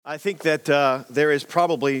I think that there is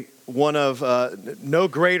probably one of no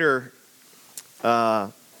greater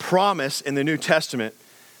promise in the New Testament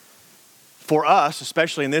for us,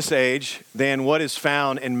 especially in this age, than what is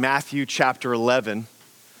found in Matthew chapter 11,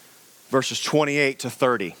 verses 28 to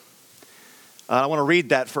 30. I want to read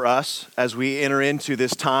that for us as we enter into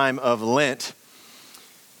this time of Lent,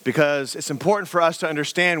 because it's important for us to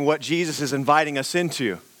understand what Jesus is inviting us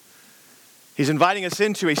into. He's inviting us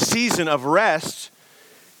into a season of rest.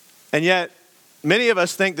 And yet, many of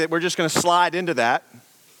us think that we're just going to slide into that,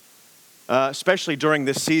 especially during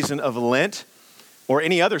this season of Lent or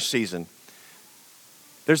any other season.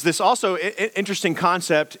 There's this also interesting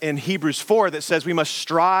concept in Hebrews 4 that says we must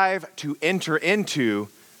strive to enter into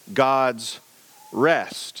God's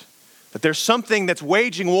rest. That there's something that's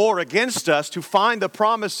waging war against us to find the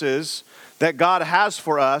promises that God has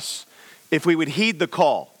for us if we would heed the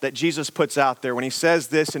call that Jesus puts out there when he says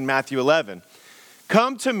this in Matthew 11.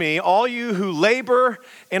 Come to me, all you who labor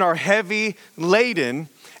and are heavy laden,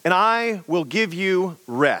 and I will give you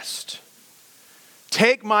rest.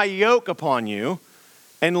 Take my yoke upon you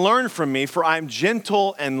and learn from me, for I am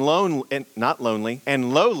gentle and lowly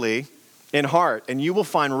in heart, and you will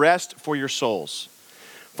find rest for your souls.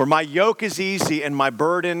 For my yoke is easy and my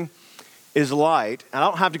burden is light. And I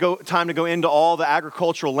don't have time to go into all the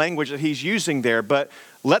agricultural language that he's using there, but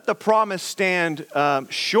let the promise stand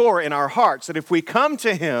sure in our hearts that if we come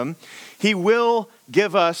to him, he will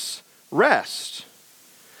give us rest.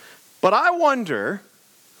 But I wonder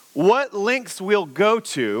what lengths we'll go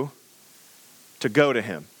to go to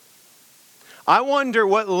him. I wonder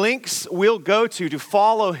what lengths we'll go to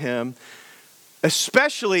follow him,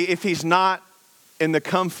 especially if he's not in the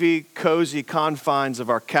comfy, cozy confines of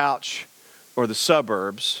our couch or the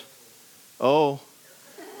suburbs. Oh,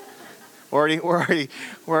 we're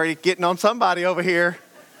already getting on somebody over here,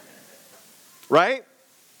 right?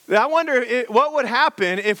 I wonder what would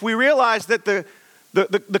happen if we realized that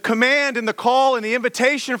the command and the call and the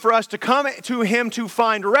invitation for us to come to him to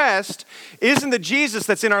find rest isn't the Jesus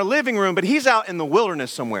that's in our living room, but he's out in the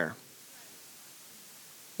wilderness somewhere.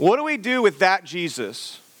 What do we do with that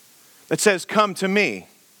Jesus that says, come to me?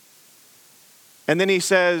 And then he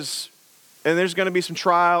says, and there's going to be some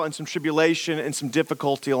trial and some tribulation and some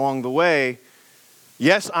difficulty along the way.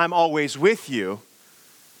 Yes, I'm always with you,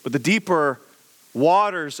 but the deeper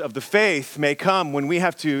waters of the faith may come when we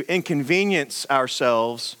have to inconvenience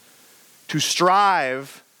ourselves to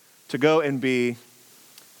strive to go and be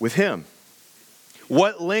with him.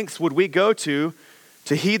 What lengths would we go to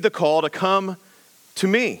heed the call to come to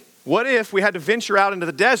me? What if we had to venture out into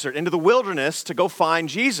the desert, into the wilderness to go find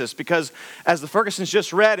Jesus? Because as the Fergusons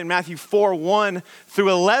just read in Matthew 4, 1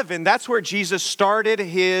 through 11, that's where Jesus started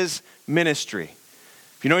his ministry.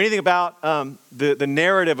 If you know anything about the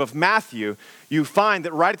narrative of Matthew, you find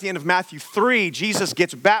that right at the end of Matthew 3, Jesus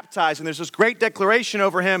gets baptized, and there's this great declaration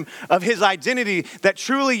over him of his identity that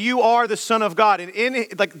truly you are the Son of God. And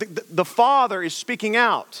the Father is speaking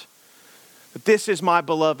out. But this is my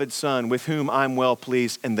beloved Son with whom I'm well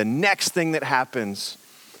pleased. And the next thing that happens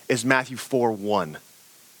is Matthew 4, 1,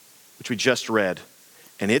 which we just read.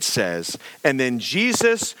 And it says, and then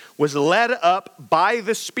Jesus was led up by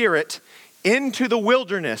the Spirit into the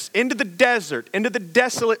wilderness, into the desert, into the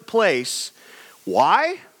desolate place.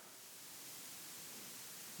 Why?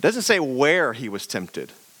 It doesn't say where he was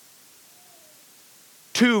tempted.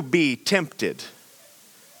 To be tempted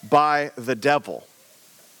by the devil.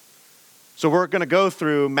 So we're going to go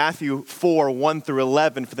through Matthew 4, 1 through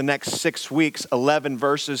 11 for the next 6 weeks, 11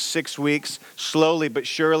 verses, 6 weeks, slowly but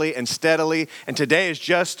surely and steadily. And today is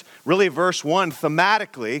just really verse 1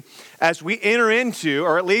 thematically as we enter into,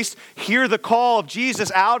 or at least hear the call of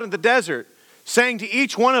Jesus out in the desert, saying to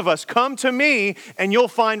each one of us, come to me and you'll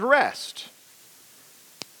find rest.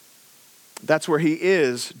 That's where he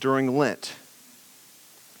is during Lent.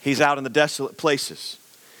 He's out in the desolate places.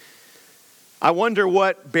 I wonder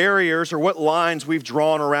what barriers or what lines we've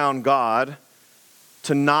drawn around God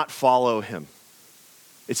to not follow him.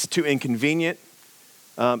 It's too inconvenient.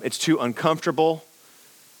 It's too uncomfortable.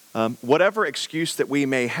 Whatever excuse that we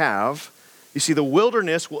may have, you see, the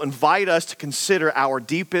wilderness will invite us to consider our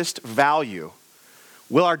deepest value.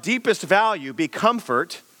 Will our deepest value be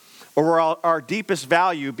comfort, or will our deepest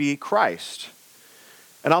value be Christ?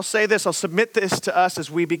 And I'll say this, I'll submit this to us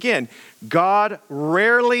as we begin. God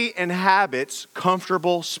rarely inhabits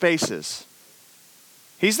comfortable spaces.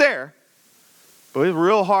 He's there, but it's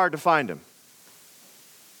real hard to find him.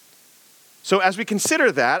 So as we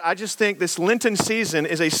consider that, I just think this Lenten season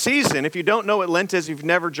is a season. If you don't know what Lent is, you've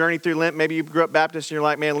never journeyed through Lent, maybe you grew up Baptist and you're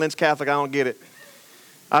like, man, Lent's Catholic, I don't get it.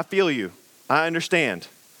 I feel you. I understand.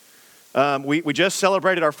 We just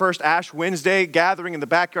celebrated our first Ash Wednesday gathering in the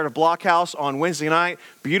backyard of Blockhouse on Wednesday night.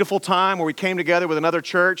 Beautiful time where we came together with another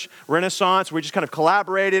church, Renaissance. We just kind of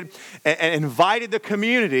collaborated and invited the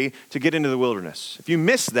community to get into the wilderness. If you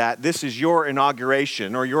missed that, this is your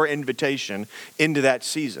inauguration or your invitation into that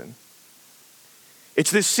season.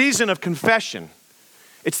 It's this season of confession.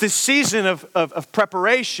 It's this season of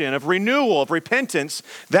preparation, of renewal, of repentance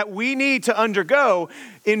that we need to undergo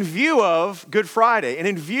in view of Good Friday and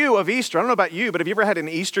in view of Easter. I don't know about you, but have you ever had an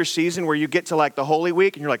Easter season where you get to like the Holy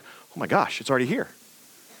Week and you're like, oh my gosh, it's already here.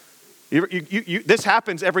 This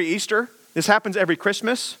happens every Easter. This happens every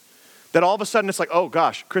Christmas. That all of a sudden it's like, oh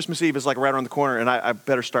gosh, Christmas Eve is like right around the corner and I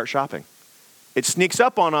better start shopping. It sneaks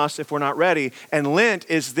up on us if we're not ready. And Lent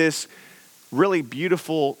is this really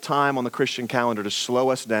beautiful time on the Christian calendar to slow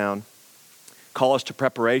us down, call us to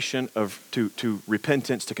preparation, to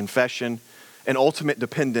repentance, to confession, and ultimate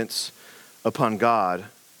dependence upon God.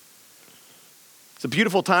 It's a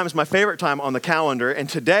beautiful time. It's my favorite time on the calendar. And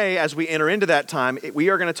today, as we enter into that time, we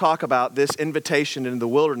are going to talk about this invitation into the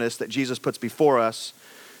wilderness that Jesus puts before us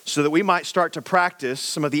so that we might start to practice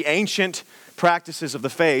some of the ancient practices of the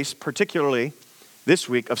faith, particularly this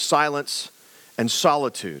week of silence and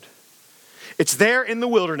solitude. It's there in the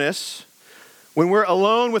wilderness, when we're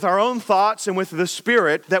alone with our own thoughts and with the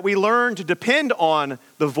Spirit, that we learn to depend on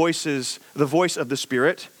the voice of the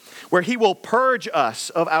Spirit, where He will purge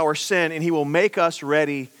us of our sin and He will make us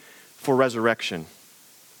ready for resurrection.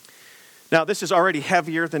 Now, this is already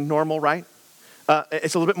heavier than normal, right?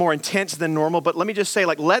 It's a little bit more intense than normal, but let me just say,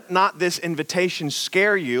 let not this invitation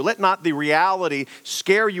scare you. Let not the reality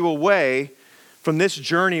scare you away from this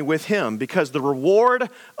journey with Him, because the reward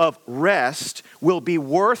of rest will be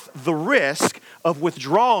worth the risk of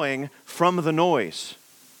withdrawing from the noise.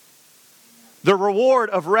 The reward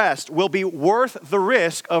of rest will be worth the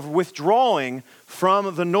risk of withdrawing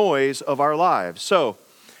from the noise of our lives. So,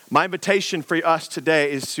 my invitation for us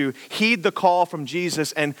today is to heed the call from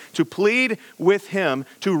Jesus and to plead with Him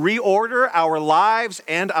to reorder our lives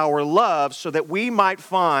and our love so that we might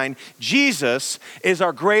find Jesus is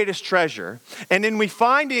our greatest treasure. And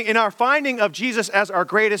in our finding of Jesus as our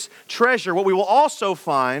greatest treasure, what we will also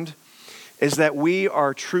find is that we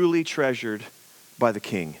are truly treasured by the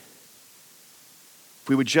King. If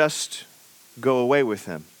we would just go away with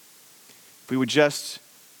Him, if we would just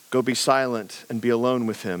go be silent and be alone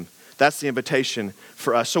with Him. That's the invitation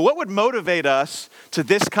for us. So what would motivate us to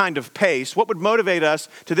this kind of pace? What would motivate us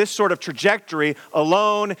to this sort of trajectory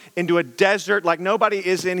alone into a desert? Like nobody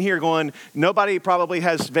is in here going, nobody probably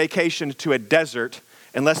has vacationed to a desert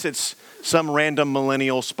unless it's some random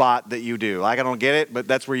millennial spot that you do. Like I don't get it, but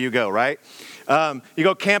that's where you go, right? You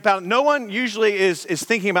go camp out. No one usually is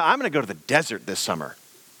thinking about, I'm going to go to the desert this summer.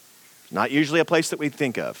 Not usually a place that we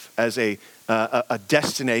think of as a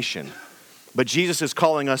destination. But Jesus is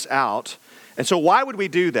calling us out. And so why would we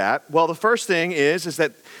do that? Well, the first thing is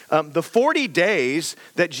that the 40 days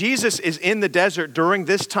that Jesus is in the desert during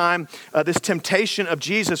this time, this temptation of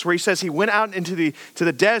Jesus, where He says He went out into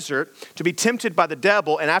the desert to be tempted by the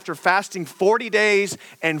devil, and after fasting 40 days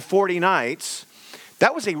and 40 nights,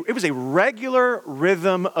 it was a regular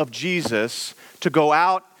rhythm of Jesus to go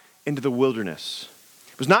out into the wilderness.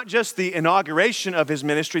 It was not just the inauguration of His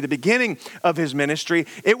ministry, the beginning of His ministry.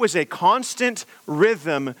 It was a constant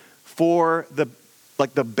rhythm for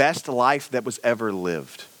the best life that was ever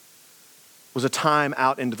lived. It was a time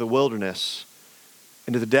out into the wilderness,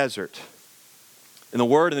 into the desert. And the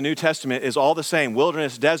word in the New Testament is all the same: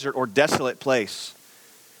 wilderness, desert, or desolate place.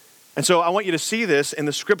 And so I want you to see this in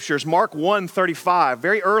the scriptures. Mark 1:35,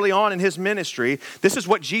 very early on in His ministry, this is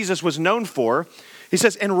what Jesus was known for. He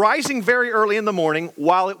says, and rising very early in the morning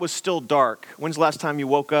while it was still dark. When's the last time you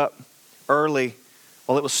woke up early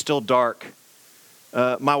while it was still dark?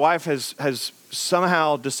 My wife has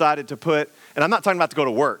somehow decided to put, and I'm not talking about to go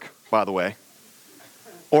to work, by the way,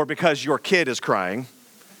 or because your kid is crying,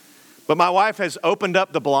 but my wife has opened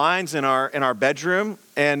up the blinds in our bedroom,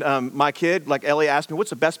 and my kid, like Ellie, asked me,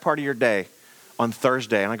 what's the best part of your day on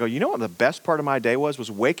Thursday? And I go, you know what the best part of my day was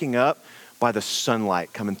waking up by the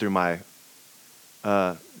sunlight coming through my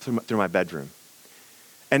bedroom.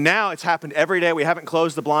 And now it's happened every day. We haven't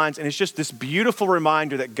closed the blinds, and it's just this beautiful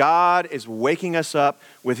reminder that God is waking us up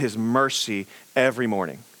with His mercy every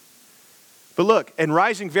morning. But look, and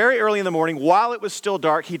rising very early in the morning, while it was still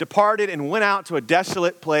dark, He departed and went out to a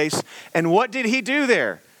desolate place. And what did He do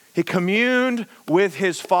there? He communed with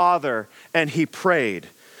His Father, and He prayed.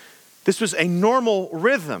 This was a normal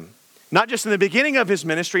rhythm. Not just in the beginning of His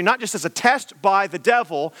ministry, not just as a test by the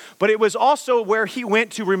devil, but it was also where He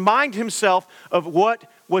went to remind Himself of what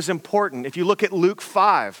was important. If you look at Luke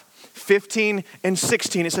 5, 15 and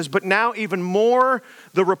 16. It says, but now even more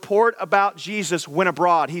the report about Jesus went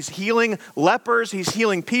abroad. He's healing lepers, he's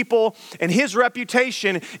healing people, and his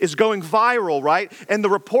reputation is going viral, right? And the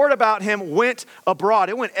report about him went abroad.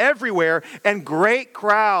 It went everywhere, and great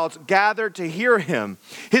crowds gathered to hear him.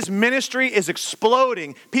 His ministry is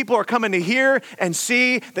exploding. People are coming to hear and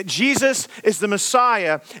see that Jesus is the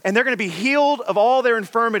Messiah, and they're going to be healed of all their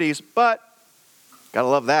infirmities. But, gotta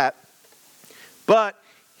love that. But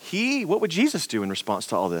what would Jesus do in response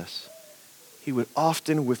to all this? He would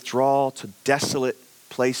often withdraw to desolate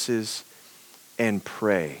places and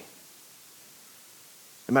pray.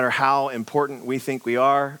 No matter how important we think we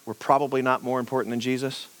are, we're probably not more important than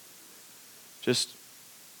Jesus. Just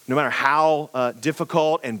no matter how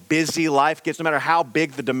difficult and busy life gets, no matter how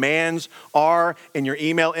big the demands are in your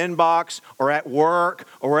email inbox or at work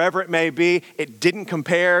or wherever it may be, it didn't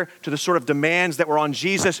compare to the sort of demands that were on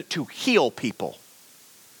Jesus to heal people.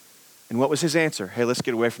 And what was his answer? Hey, let's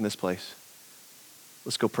get away from this place.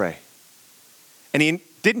 Let's go pray. And he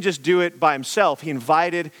didn't just do it by himself. He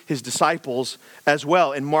invited his disciples as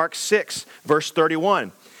well. In Mark 6, verse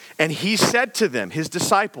 31. And he said to them, his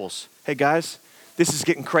disciples, hey guys, this is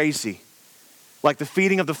getting crazy. Like the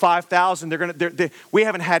feeding of the 5,000, we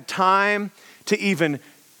haven't had time to even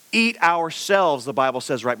eat ourselves, the Bible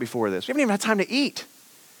says right before this. We haven't even had time to eat.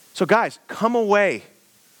 So guys, come away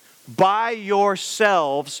by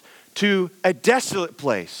yourselves to a desolate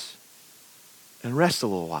place and rest a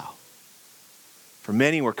little while. For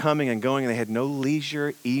many were coming and going, and they had no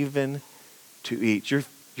leisure even to eat. Your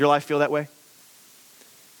life feel that way?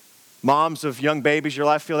 Moms of young babies, your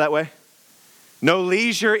life feel that way? No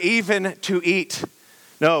leisure even to eat.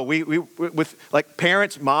 No, we with like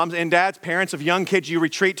parents, moms and dads, parents of young kids, you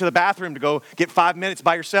retreat to the bathroom to go get 5 minutes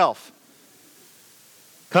by yourself.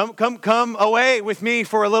 Come away with me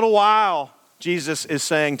for a little while, Jesus is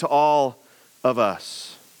saying to all of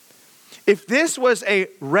us. If this was a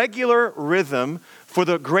regular rhythm for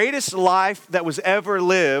the greatest life that was ever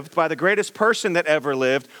lived by the greatest person that ever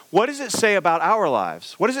lived, what does it say about our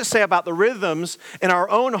lives? What does it say about the rhythms in our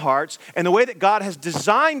own hearts and the way that God has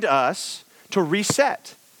designed us to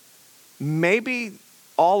reset? Maybe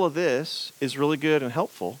all of this is really good and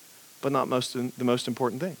helpful, but not the most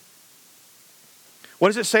important thing. What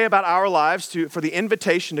does it say about our lives for the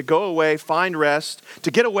invitation to go away, find rest, to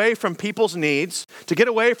get away from people's needs, to get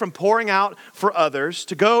away from pouring out for others,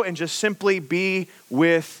 to go and just simply be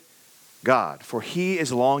with God? For he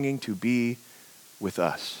is longing to be with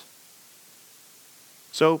us.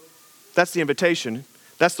 So that's the invitation.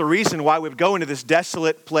 That's the reason why we would go into this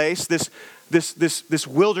desolate place, this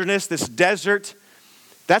wilderness, this desert.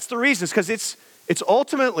 That's the reason. It's because it's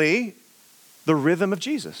ultimately the rhythm of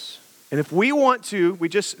Jesus. And if we want to, we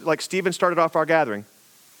just, like Stephen started off our gathering,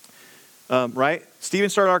 right? Stephen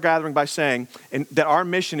started our gathering by saying that our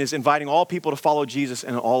mission is inviting all people to follow Jesus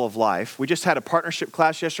in all of life. We just had a partnership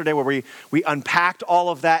class yesterday where we unpacked all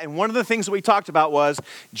of that. And one of the things that we talked about was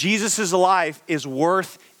Jesus' life is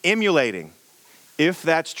worth emulating. If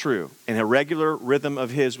that's true, and a regular rhythm of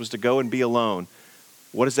his was to go and be alone,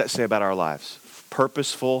 what does that say about our lives?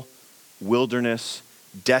 Purposeful, wilderness,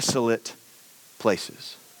 desolate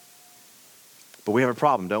places. But we have a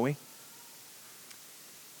problem, don't we?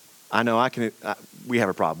 I know we have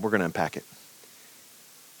a problem. We're going to unpack it.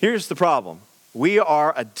 Here's the problem. We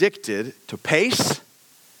are addicted to pace.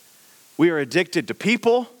 We are addicted to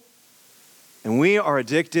people. And we are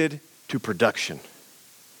addicted to production.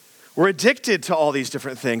 We're addicted to all these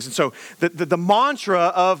different things. And so the mantra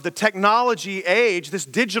of the technology age, this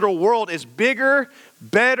digital world, is bigger,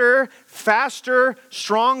 better, faster,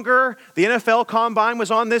 stronger. The NFL Combine was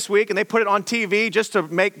on this week, and they put it on TV just to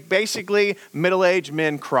make basically middle-aged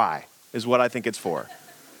men cry, is what I think it's for.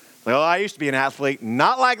 Like, oh, I used to be an athlete.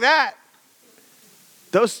 Not like that.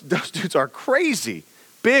 Those dudes are crazy.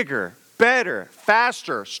 Bigger, better,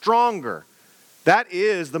 faster, stronger. That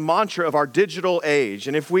is the mantra of our digital age.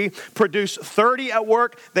 And if we produce 30 at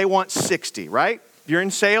work, they want 60, right? If you're in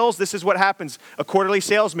sales, this is what happens. A quarterly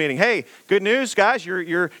sales meeting. Hey, good news, guys.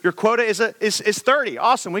 Your quota is 30.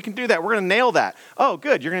 Awesome, we can do that. We're going to nail that. Oh,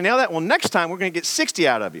 good. You're going to nail that? Well, next time we're going to get 60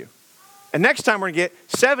 out of you. And next time we're going to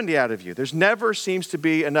get 70 out of you. There's never seems to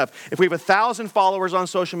be enough. If we have 1,000 followers on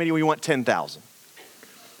social media, we want 10,000.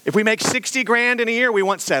 If we make 60 grand in a year, we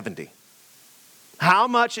want 70. How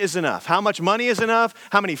much is enough? How much money is enough?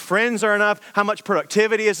 How many friends are enough? How much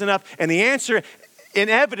productivity is enough? And the answer,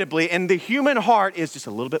 inevitably, in the human heart is just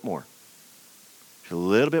a little bit more. Just a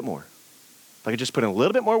little bit more. If I could just put in a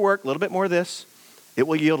little bit more work, a little bit more of this, it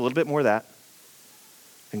will yield a little bit more of that.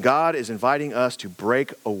 And God is inviting us to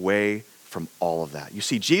break away from all of that. You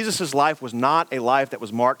see, Jesus' life was not a life that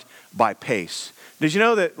was marked by pace. Did you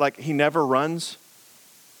know that he never runs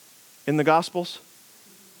in the Gospels?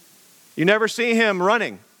 You never see him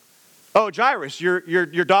running. Oh, Jairus,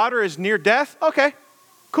 your daughter is near death? Okay,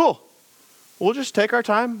 cool. We'll just take our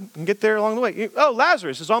time and get there along the way. Oh,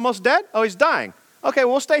 Lazarus is almost dead? Oh, he's dying. Okay,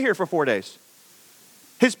 we'll stay here for 4 days.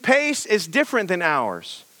 His pace is different than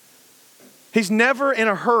ours. He's never in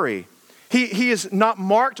a hurry. He is not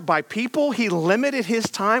marked by people. He limited his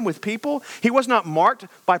time with people. He was not marked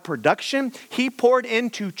by production. He poured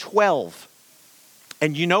into 12.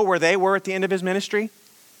 And you know where they were at the end of his ministry?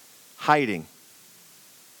 Hiding.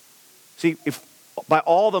 See, if by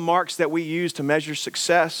all the marks that we use to measure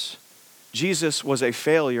success, Jesus was a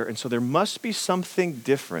failure, and so there must be something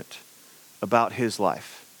different about his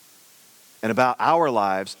life and about our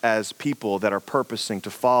lives as people that are purposing to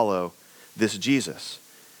follow this Jesus.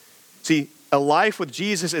 See, a life with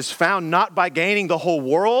Jesus is found not by gaining the whole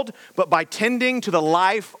world, but by tending to the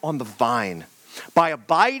life on the vine, by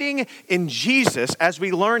abiding in Jesus as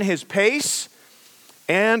we learn his pace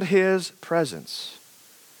and his presence.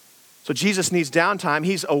 So Jesus needs downtime.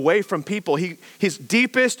 He's away from people. His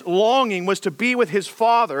deepest longing was to be with his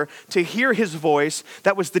Father, to hear his voice.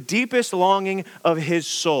 That was the deepest longing of his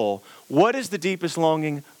soul. What is the deepest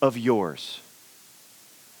longing of yours?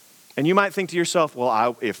 And you might think to yourself,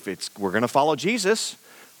 well, we're going to follow Jesus,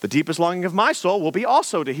 the deepest longing of my soul will be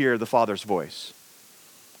also to hear the Father's voice.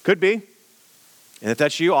 Could be. And if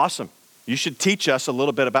that's you, awesome. You should teach us a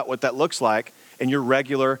little bit about what that looks like in your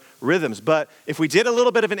regular rhythms. But if we did a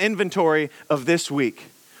little bit of an inventory of this week,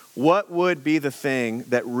 what would be the thing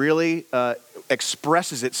that really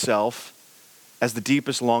expresses itself as the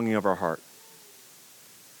deepest longing of our heart?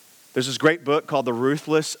 There's this great book called The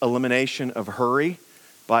Ruthless Elimination of Hurry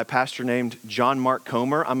by a pastor named John Mark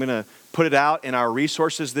Comer. I'm going to put it out in our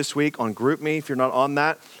resources this week on GroupMe. If you're not on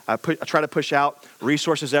that, I try to push out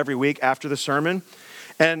resources every week after the sermon.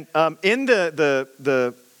 And in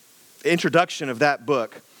the introduction of that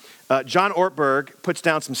book, John Ortberg puts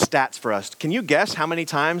down some stats for us. Can you guess how many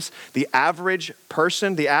times the average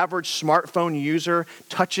person, the average smartphone user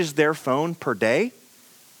touches their phone per day?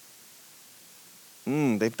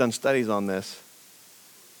 They've done studies on this.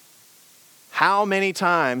 How many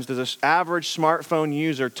times does an average smartphone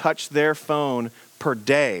user touch their phone per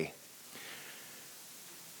day?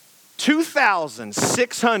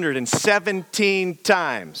 2,617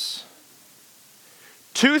 times.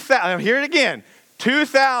 Hear it again.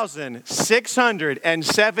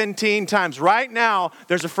 2,617 times. Right now,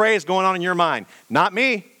 there's a phrase going on in your mind. Not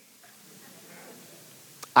me.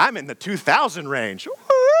 I'm in the 2,000 range.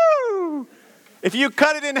 Woo! If you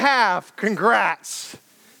cut it in half, congrats.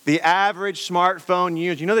 The average smartphone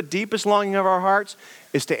user, you know the deepest longing of our hearts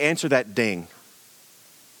is to answer that ding.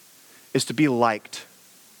 Is to be liked,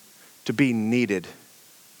 to be needed,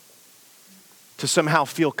 to somehow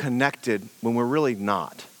feel connected when we're really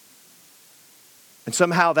not. And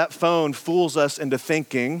somehow that phone fools us into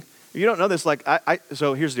thinking, you don't know this,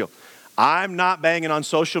 so here's the deal. I'm not banging on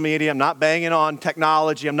social media. I'm not banging on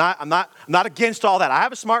technology. I'm not against all that. I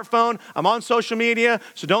have a smartphone. I'm on social media.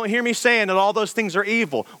 So don't hear me saying that all those things are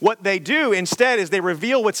evil. What they do instead is they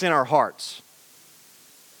reveal what's in our hearts.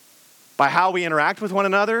 By how we interact with one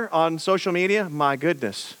another on social media, my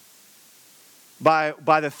goodness. By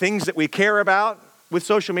the things that we care about with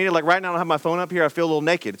social media. Like right now I don't have my phone up here. I feel a little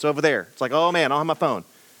naked. It's over there. It's like, oh man, I don't have my phone.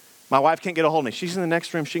 My wife can't get a hold of me. She's in the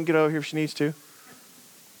next room. She can get over here if she needs to.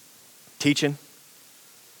 Teaching.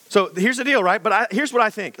 So here's the deal, right? But here's what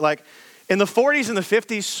I think. Like in the 40s and the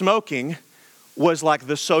 50s, smoking was like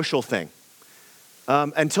the social thing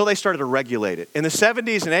until they started to regulate it. In the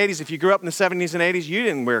 70s and 80s, if you grew up in the 70s and 80s, you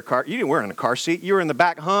didn't wear in a car seat. You were in the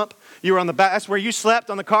back hump. You were on the back. That's where you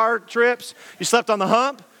slept on the car trips. You slept on the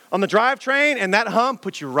hump, on the drivetrain, and that hump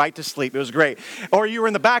put you right to sleep. It was great. Or you were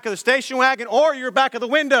in the back of the station wagon, or you were back of the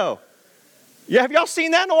window. Yeah, have y'all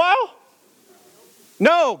seen that in a while?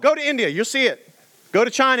 No, go to India, you'll see it. Go to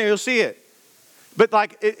China, you'll see it. But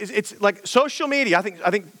like it's like social media. I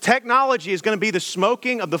think technology is going to be the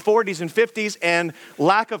smoking of the 40s and 50s and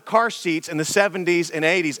lack of car seats in the 70s and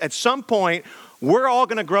 80s. At some point, we're all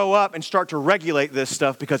going to grow up and start to regulate this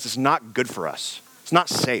stuff because it's not good for us. It's not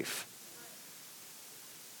safe.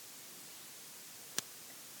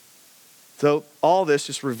 So all this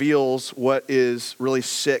just reveals what is really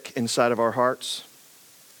sick inside of our hearts.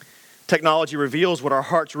 Technology reveals what our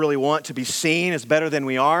hearts really want: to be seen as better than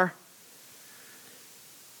we are,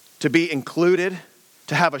 to be included,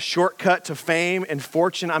 to have a shortcut to fame and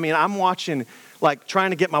fortune. I mean, I'm watching, like trying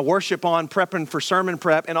to get my worship on, prepping for sermon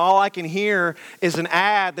prep, and all I can hear is an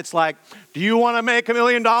ad that's like, do you want to make $1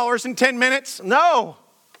 million in 10 minutes? No,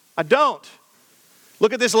 I don't.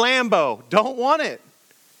 Look at this Lambo. Don't want it.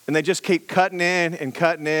 And they just keep cutting in and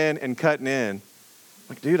cutting in and cutting in.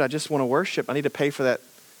 Like, dude, I just want to worship. I need to pay for that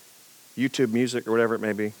YouTube music or whatever it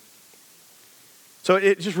may be. So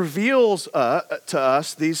it just reveals to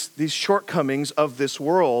us these shortcomings of this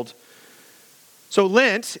world. So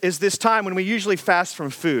Lent is this time when we usually fast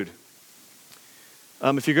from food.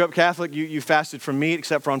 If you grew up Catholic, you fasted from meat,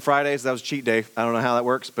 except for on Fridays. That was cheat day. I don't know how that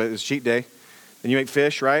works, but it's cheat day. Then you ate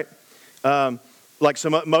fish, right?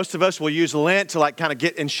 Most of us will use Lent to like kind of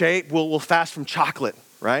get in shape. We'll fast from chocolate,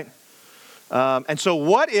 right? And so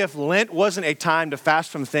what if Lent wasn't a time to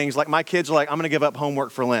fast from things like my kids are like, I'm going to give up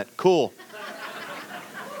homework for Lent. Cool.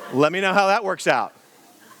 Let me know how that works out.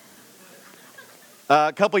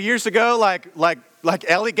 A couple years ago, like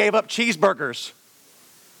Ellie gave up cheeseburgers.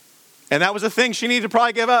 And that was a thing she needed to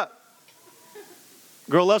probably give up.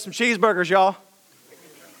 Girl loves some cheeseburgers, y'all.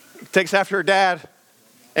 Takes after her dad.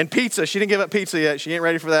 And pizza. She didn't give up pizza yet. She ain't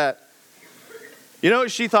ready for that. You know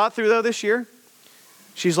what she thought through, though, this year?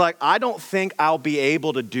 She's like, I don't think I'll be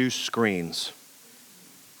able to do screens.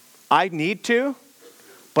 I need to,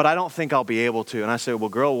 but I don't think I'll be able to. And I said, well,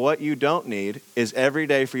 girl, what you don't need is every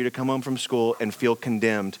day for you to come home from school and feel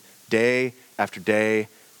condemned day after day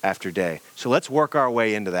after day. So let's work our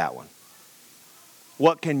way into that one.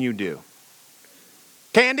 What can you do?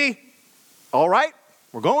 Candy. All right,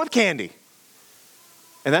 we're going with candy.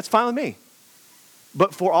 And that's fine with me.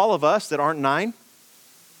 But for all of us that aren't 9,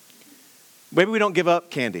 maybe we don't give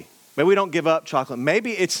up candy. Maybe we don't give up chocolate.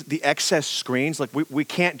 Maybe it's the excess screens. Like we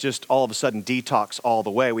can't just all of a sudden detox all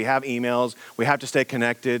the way. We have emails. We have to stay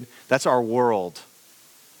connected. That's our world.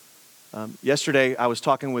 Yesterday, I was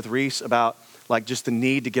talking with Reese about like just the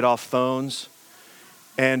need to get off phones.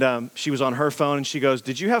 And she was on her phone and she goes,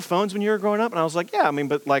 did you have phones when you were growing up? And I was like, yeah,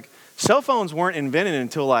 but like cell phones weren't invented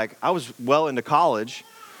until like I was well into college.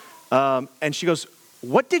 And she goes,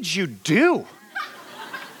 what did you do?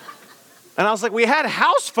 And I was like, we had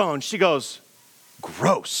house phones. She goes,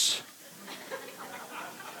 gross.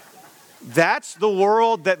 That's the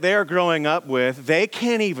world that they're growing up with. They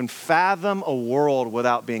can't even fathom a world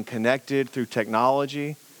without being connected through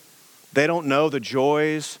technology. They don't know the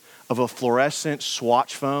joys of a fluorescent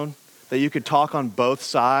swatch phone that you could talk on both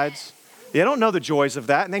sides. They don't know the joys of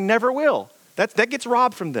that, and they never will. That gets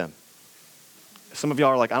robbed from them. Some of y'all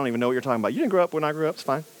are like, I don't even know what you're talking about. You didn't grow up when I grew up. It's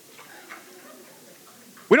fine.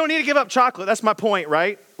 We don't need to give up chocolate. That's my point,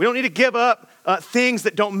 right? We don't need to give up things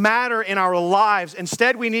that don't matter in our lives.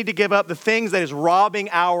 Instead, we need to give up the things that is robbing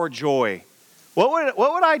our joy. What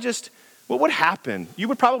would happen? You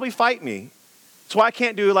would probably fight me. That's why I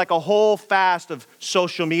can't do like a whole fast of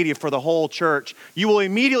social media for the whole church. You will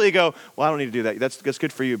immediately go, well, I don't need to do that. That's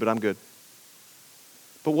good for you, but I'm good.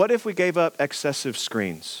 But what if we gave up excessive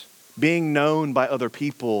screens, being known by other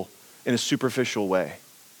people in a superficial way,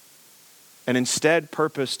 and instead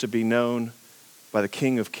purpose to be known by the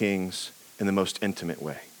King of Kings in the most intimate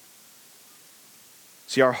way?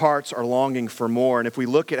 See, our hearts are longing for more. And if we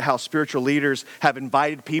look at how spiritual leaders have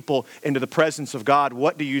invited people into the presence of God,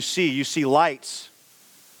 what do you see? You see lights.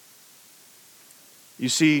 You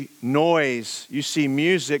see noise. You see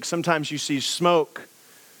music. Sometimes you see smoke.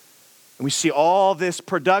 And we see all this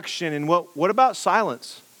production. And what about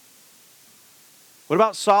silence? What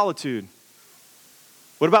about solitude?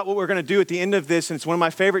 What about what we're going to do at the end of this? And it's one of my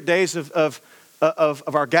favorite days of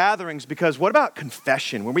our gatherings, because what about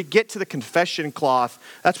confession? When we get to the confession cloth,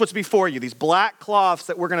 that's what's before you, these black cloths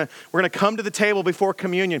that we're gonna come to the table before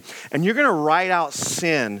communion, and you're gonna write out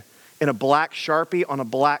sin in a black Sharpie on a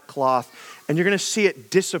black cloth, and you're gonna see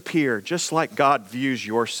it disappear just like God views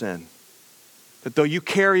your sin. That though you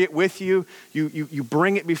carry it with you, you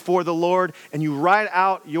bring it before the Lord and you write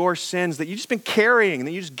out your sins that you've just been carrying, and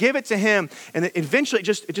then you just give it to Him, and then eventually it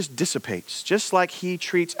just dissipates, just like He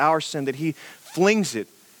treats our sin, that He flings it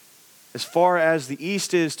as far as the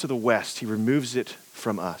east is to the west. He removes it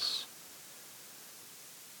from us.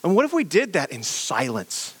 And what if we did that in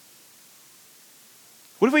silence?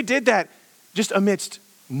 What if we did that just amidst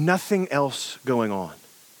nothing else going on?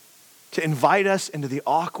 To invite us into the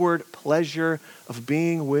awkward pleasure of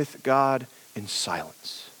being with God in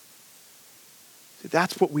silence. See,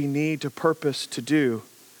 that's what we need to purpose to do.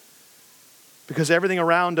 Because everything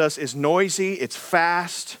around us is noisy, it's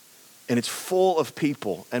fast, and it's full of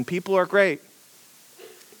people. And people are great.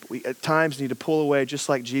 We at times need to pull away just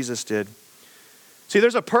like Jesus did. See,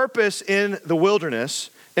 there's a purpose in the wilderness,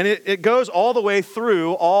 and it goes all the way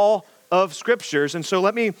through all of scriptures. And so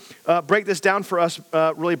let me break this down for us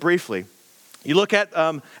really briefly. You look at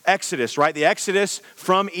Exodus, right? The Exodus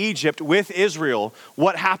from Egypt with Israel.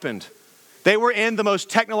 What happened? They were in the most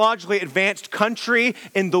technologically advanced country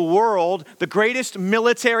in the world, the greatest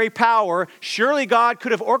military power. Surely God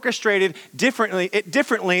could have orchestrated differently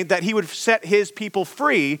that he would set his people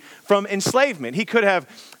free from enslavement.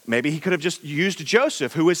 Maybe he could have just used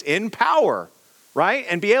Joseph, who was in power, right?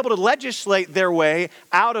 And be able to legislate their way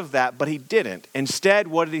out of that, but he didn't. Instead,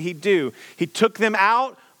 what did he do? He took them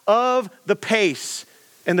out of the pace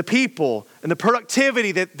and the people and the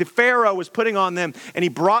productivity that the Pharaoh was putting on them, and he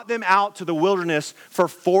brought them out to the wilderness for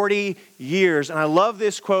 40 years. And I love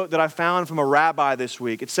this quote that I found from a rabbi this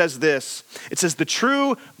week. It says this. It says, the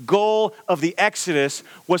true goal of the Exodus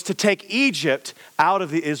was to take Egypt out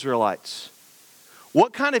of the Israelites.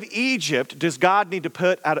 What kind of Egypt does God need to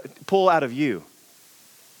pull out of you?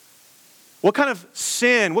 What kind of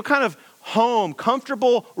sin, what kind of home,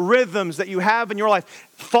 comfortable rhythms that you have in your life,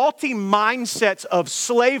 faulty mindsets of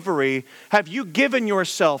slavery have you given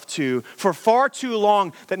yourself to for far too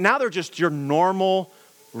long that now they're just your normal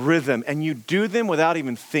rhythm and you do them without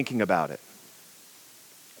even thinking about it?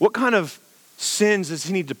 What kind of sins does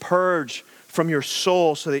he need to purge from your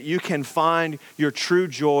soul so that you can find your true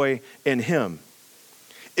joy in him?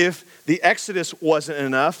 If the Exodus wasn't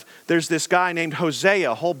enough, there's this guy named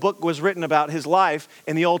Hosea. A whole book was written about his life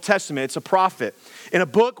in the Old Testament. It's a prophet. In a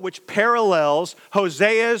book which parallels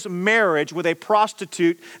Hosea's marriage with a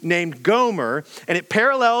prostitute named Gomer, and it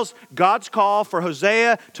parallels God's call for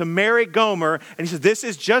Hosea to marry Gomer. And he says, this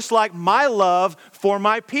is just like my love for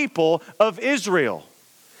my people of Israel.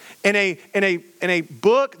 In a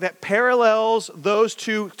book that parallels those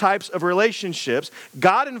two types of relationships,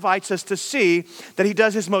 God invites us to see that he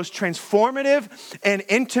does his most transformative and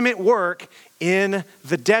intimate work in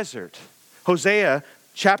the desert. Hosea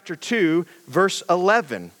chapter 2, verse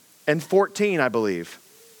 11 and 14, I believe.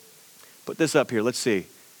 Put this up here. Let's see.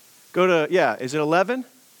 Is it 11?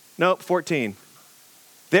 Nope, 14.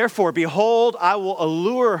 Therefore, behold, I will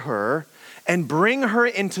allure her and bring her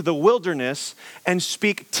into the wilderness and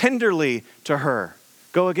speak tenderly to her.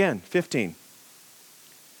 Go again, 15.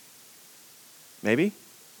 Maybe?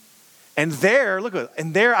 And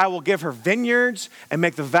there I will give her vineyards and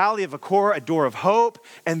make the valley of Achor a door of hope.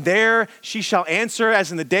 And there she shall answer as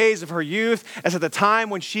in the days of her youth, as at the time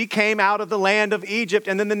when she came out of the land of Egypt.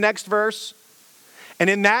 And then the next verse. And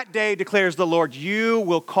in that day, declares the Lord, you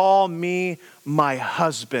will call me my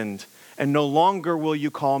husband, and no longer will you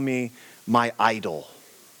call me my idol,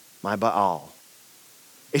 my Baal.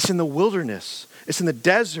 It's in the wilderness, it's in the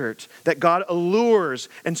desert that God allures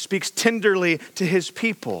and speaks tenderly to his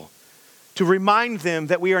people to remind them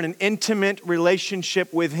that we are in an intimate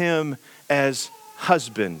relationship with him as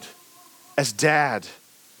husband, as dad.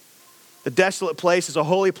 The desolate place is a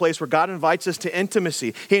holy place where God invites us to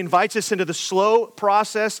intimacy. He invites us into the slow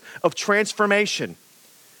process of transformation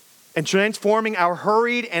and transforming our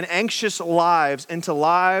hurried and anxious lives into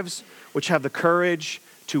lives which have the courage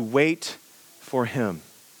to wait for him.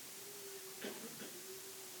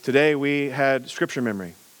 Today we had scripture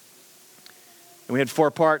memory. And we had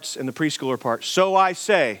 4 parts in the preschooler part. So I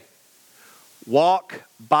say, walk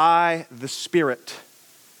by the Spirit.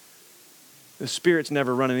 The Spirit's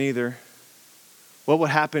never running either. What would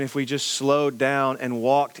happen if we just slowed down and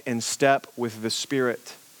walked in step with the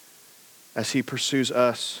Spirit as he pursues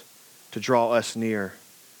us to draw us near?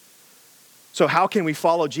 So how can we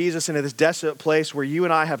follow Jesus into this desolate place where you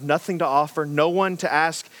and I have nothing to offer, no one to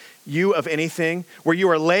ask you of anything, where you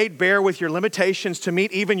are laid bare with your limitations to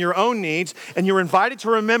meet even your own needs, and you're invited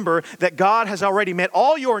to remember that God has already met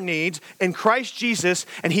all your needs in Christ Jesus,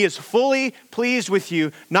 and he is fully pleased with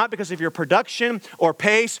you, not because of your production or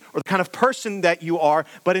pace or the kind of person that you are,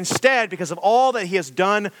 but instead because of all that he has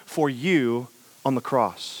done for you on the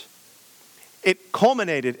cross. It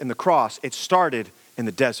culminated in the cross. It started in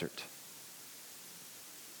the desert.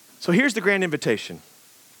 So here's the grand invitation: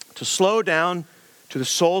 to slow down to the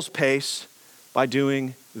soul's pace by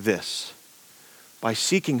doing this, by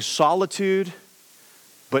seeking solitude,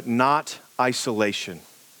 but not isolation.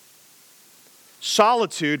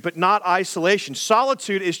 Solitude, but not isolation.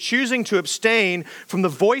 Solitude is choosing to abstain from the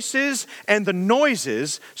voices and the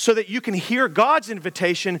noises so that you can hear God's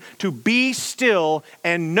invitation to be still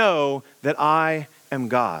and know that I am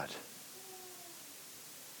God.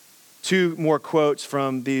 2 more quotes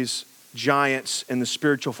from these giants in the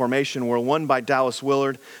spiritual formation world, one by Dallas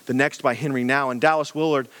Willard, the next by Henry Now. And Dallas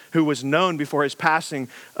Willard, who was known before his passing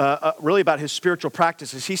really about his spiritual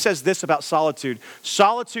practices, he says this about solitude.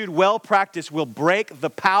 Solitude well practiced will break the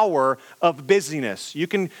power of busyness. You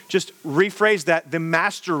can just rephrase that, the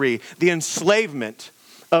mastery, the enslavement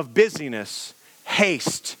of busyness,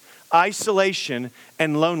 haste, isolation,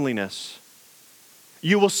 and loneliness.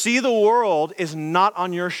 You will see the world is not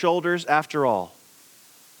on your shoulders after all.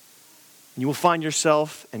 You will find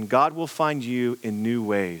yourself, and God will find you in new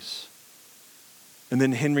ways. And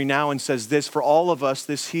then Henry Nouwen says this, for all of us,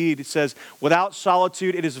 this heed, it says, without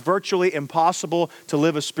solitude, it is virtually impossible to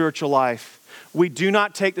live a spiritual life. We do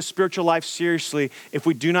not take the spiritual life seriously if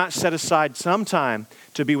we do not set aside some time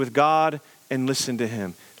to be with God and listen to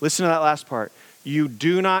Him. Listen to that last part. You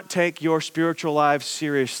do not take your spiritual life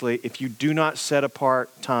seriously if you do not set apart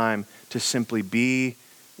time to simply be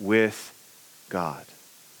with God.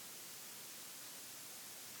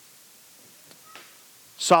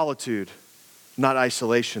 Solitude, not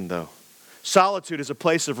isolation though. Solitude is a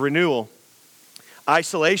place of renewal.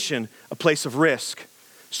 Isolation, a place of risk.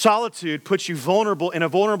 Solitude puts you in a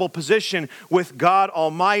vulnerable position with God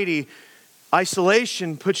Almighty.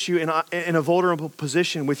 Isolation puts you in a vulnerable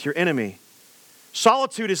position with your enemy.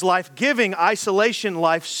 Solitude is life-giving, isolation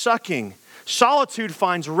life-sucking. Solitude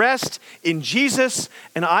finds rest in Jesus,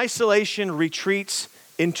 and isolation retreats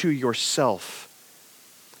into yourself.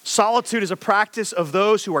 Solitude is a practice of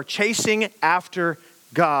those who are chasing after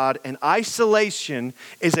God, and isolation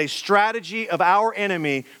is a strategy of our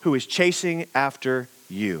enemy who is chasing after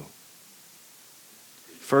you.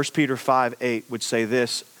 1 Peter 5:8 would say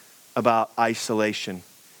this about isolation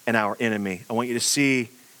and our enemy. I want you to see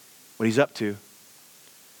what he's up to.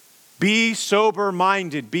 Be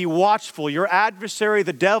sober-minded, be watchful. Your adversary,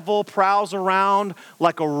 the devil, prowls around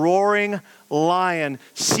like a roaring lion,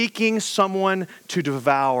 seeking someone to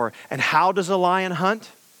devour. And how does a lion hunt?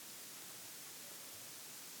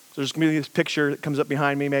 So there's going to be this picture that comes up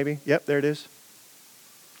behind me, maybe. Yep, there it is.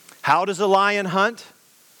 How does a lion hunt?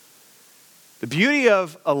 The beauty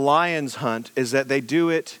of a lion's hunt is that they do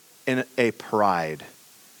it in a pride.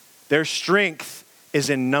 Their strength is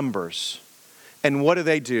in numbers. And what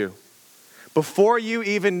do? Before you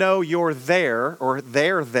even know you're there, or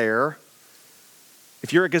they're there,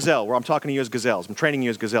 if you're a gazelle, where I'm talking to you as gazelles, I'm training you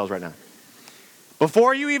as gazelles right now.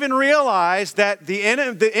 Before you even realize that the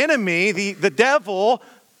enemy, the devil,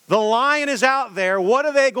 the lion is out there, what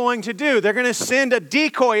are they going to do? They're going to send a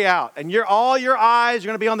decoy out, and all your eyes are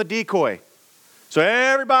going to be on the decoy. So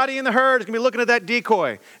everybody in the herd is going to be looking at that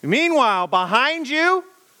decoy. Meanwhile, behind you,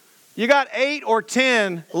 you got 8 or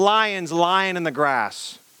 10 lions lying in the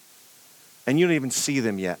grass. And you don't even see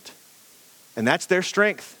them yet. And that's their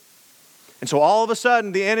strength. And so all of a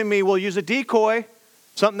sudden, the enemy will use a decoy,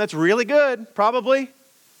 something that's really good, probably,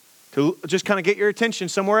 to just kind of get your attention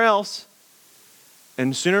somewhere else.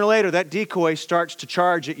 And sooner or later, that decoy starts to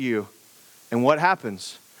charge at you. And what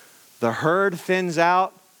happens? The herd thins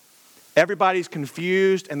out. Everybody's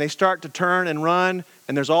confused, and they start to turn and run,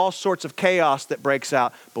 and there's all sorts of chaos that breaks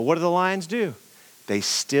out. But what do the lions do? They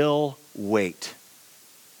still wait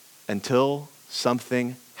until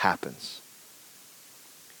something happens.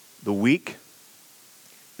 The weak,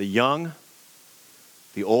 the young,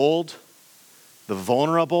 the old, the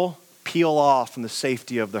vulnerable peel off from the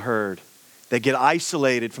safety of the herd. They get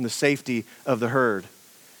isolated from the safety of the herd.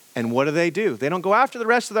 And what do? They don't go after the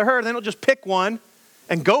rest of the herd. They don't just pick one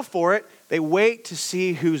and go for it. They wait to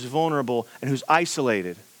see who's vulnerable and who's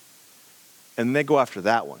isolated. And they go after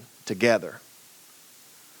that one together.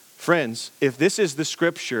 Friends, if this is the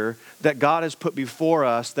scripture that God has put before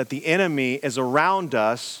us, that the enemy is around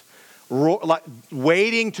us,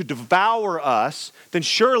 waiting to devour us, then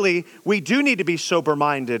surely we do need to be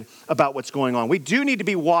sober-minded about what's going on. We do need to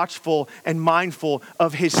be watchful and mindful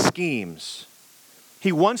of his schemes.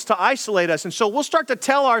 He wants to isolate us. And so we'll start to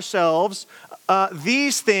tell ourselves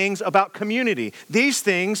these things about community, these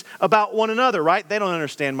things about one another, right? They don't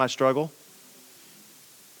understand my struggle.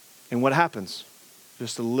 And what happens?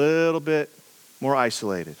 Just a little bit more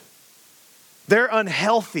isolated. They're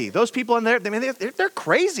unhealthy. Those people in there, they're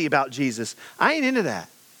crazy about Jesus. I ain't into that.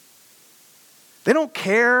 They don't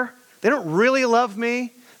care. They don't really love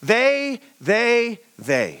me. They.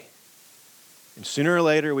 And sooner or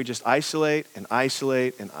later, we just isolate and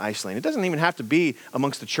isolate and isolate. It doesn't even have to be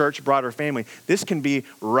amongst the church, broader family. This can be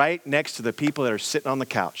right next to the people that are sitting on the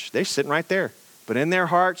couch. They're sitting right there. But in their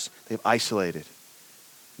hearts, they've isolated.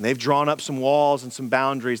 And they've drawn up some walls and some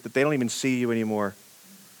boundaries that they don't even see you anymore.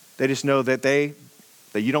 They just know that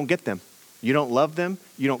you don't get them. You don't love them.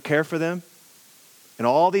 You don't care for them. And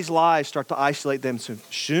all these lies start to isolate them. So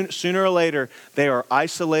sooner or later, they are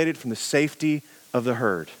isolated from the safety of the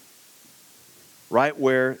herd, right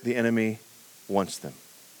where the enemy wants them.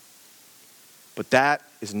 But that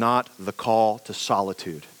is not the call to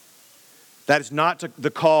solitude. That is not the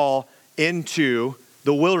call into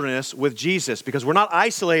the wilderness with Jesus, because we're not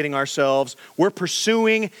isolating ourselves. We're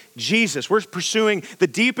pursuing Jesus. We're pursuing the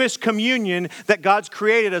deepest communion that God's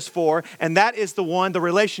created us for, and that is the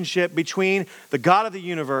relationship between the God of the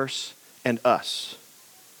universe and us.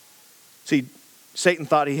 See, Satan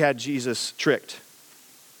thought he had Jesus tricked.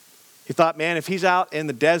 He thought, man, if he's out in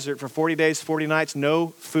the desert for 40 days, 40 nights, no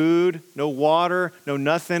food, no water, no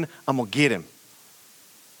nothing, I'm going to get him.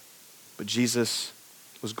 But Jesus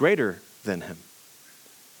was greater than him.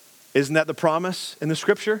 Isn't that the promise in the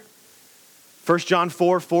scripture? 1 John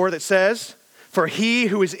 4:4 that says, "For he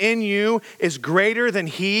who is in you is greater than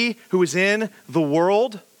he who is in the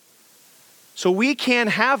world." So we can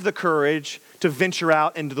have the courage to venture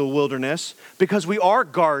out into the wilderness because we are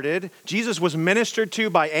guarded. Jesus was ministered to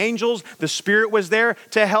by angels. The Spirit was there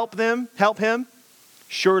to help him.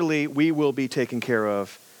 Surely we will be taken care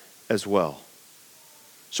of as well.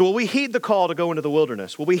 So will we heed the call to go into the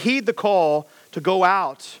wilderness? Will we heed the call to go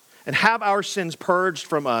out and have our sins purged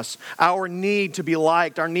from us, our need to be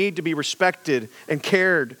liked, our need to be respected and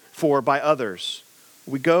cared for by others?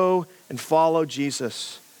 We go and follow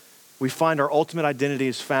Jesus. We find our ultimate identity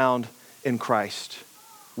is found in Christ,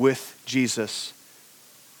 with Jesus,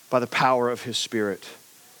 by the power of his Spirit.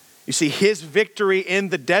 You see, his victory in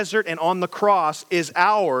the desert and on the cross is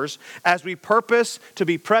ours as we purpose to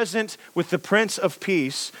be present with the Prince of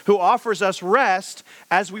Peace, who offers us rest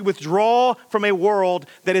as we withdraw from a world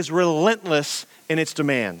that is relentless in its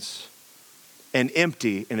demands and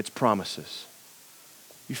empty in its promises.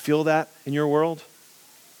 You feel that in your world?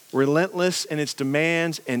 Relentless in its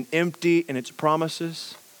demands and empty in its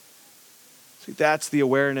promises. See, that's the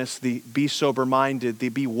awareness, the be sober-minded, the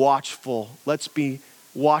be watchful. Let's be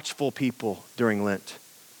watchful people during Lent.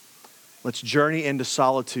 Let's journey into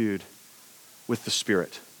solitude with the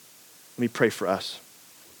Spirit. Let me pray for us.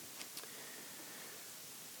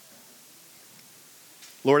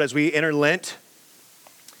 Lord, as we enter Lent,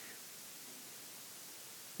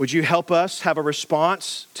 would you help us have a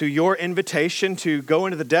response to your invitation to go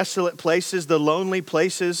into the desolate places, the lonely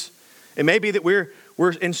places? It may be that we're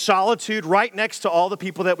in solitude right next to all the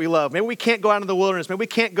people that we love. Maybe we can't go out in the wilderness. Maybe we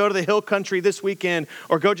can't go to the hill country this weekend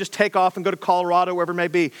or go just take off and go to Colorado, wherever it may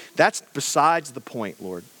be. That's besides the point,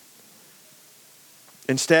 Lord.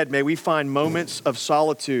 Instead, may we find moments of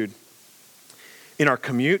solitude in our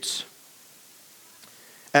commutes,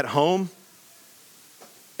 at home,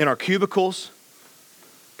 in our cubicles,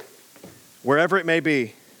 wherever it may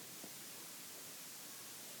be.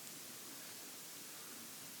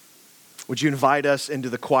 Would you invite us into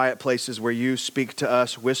the quiet places where you speak to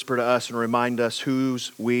us, whisper to us, and remind us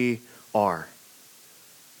whose we are?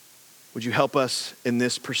 Would you help us in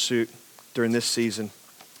this pursuit during this season?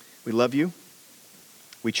 We love you.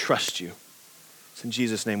 We trust you. It's in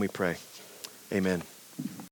Jesus' name we pray. Amen.